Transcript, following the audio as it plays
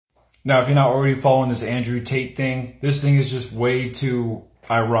Now, if you're not already following this Andrew Tate thing, this thing is just way too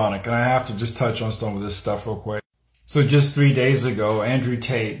ironic, and I have to just touch on some of this stuff real quick. So just 3 days ago, Andrew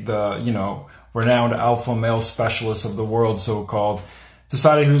Tate, the, renowned alpha male specialist of the world, so-called,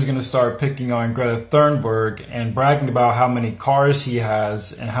 decided he was going to start picking on Greta Thunberg and bragging about how many cars he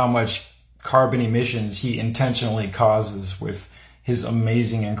has and how much carbon emissions he intentionally causes with his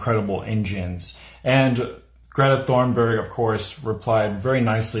amazing, incredible engines. And Greta Thunberg, of course, replied very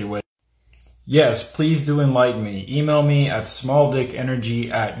nicely with, "Yes, please do enlighten me. Email me at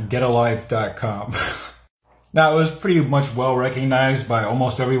smalldickenergy@getalife.com." Now, it was pretty much well recognized by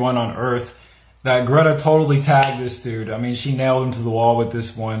almost everyone on Earth that Greta totally tagged this dude. I mean, she nailed him to the wall with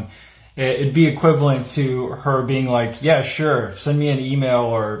this one. It'd be equivalent to her being like, "Yeah, sure, send me an email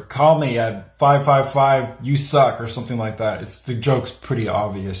or call me at 555, you suck," or something like that. The joke's pretty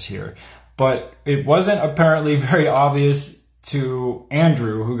obvious here. But it wasn't apparently very obvious to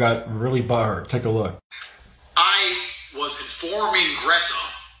Andrew, who got really butthurt. Take a look. I was informing Greta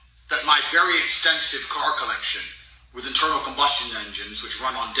that my very extensive car collection with internal combustion engines, which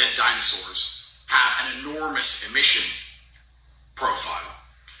run on dead dinosaurs, have an enormous emission profile.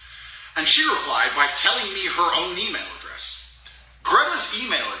 And she replied by telling me her own email address. Greta's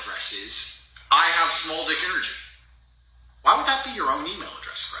email address is, "I have small dick energy." Why would that be your own email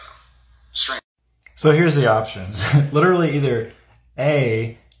address, Greta? Strange. So here's the options. Literally either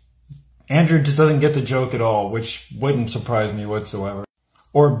A, Andrew just doesn't get the joke at all, which wouldn't surprise me whatsoever.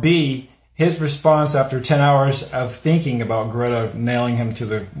 Or B, his response after 10 hours of thinking about Greta nailing him to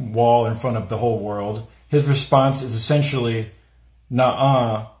the wall in front of the whole world, his response is essentially,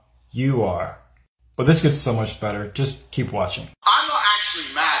 "Nuh-uh, you are." But this gets so much better. Just keep watching. I'm not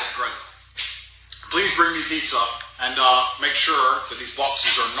actually mad at Greta. Please bring me pizza and make sure that these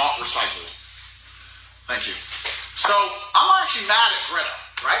boxes are not recycled. Thank you. So, I'm not actually mad at Greta,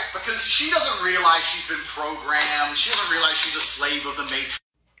 right? Because she doesn't realize she's been programmed. She doesn't realize she's a slave of the matrix.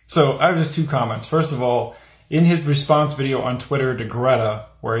 So, I have just two comments. First of all, in his response video on Twitter to Greta,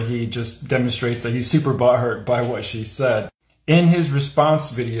 where he just demonstrates that he's super butthurt by what she said, in his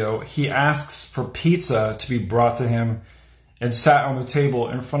response video, he asks for pizza to be brought to him and sat on the table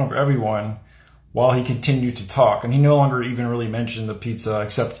in front of everyone while he continued to talk. And he no longer even really mentioned the pizza,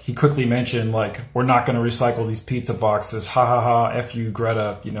 except he quickly mentioned, like, "We're not going to recycle these pizza boxes. Ha ha ha, F you,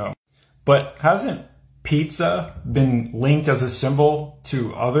 Greta," But hasn't pizza been linked as a symbol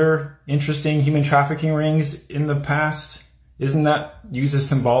to other interesting human trafficking rings in the past? Isn't that used as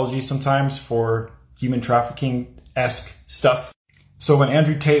symbology sometimes for human trafficking-esque stuff? So when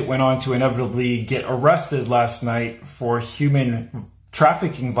Andrew Tate went on to inevitably get arrested last night for human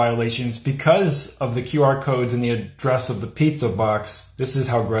trafficking violations because of the QR codes and the address of the pizza box, this is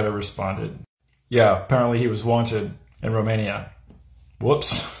how Greta responded. Yeah, apparently he was wanted in Romania.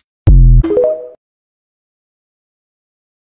 Whoops.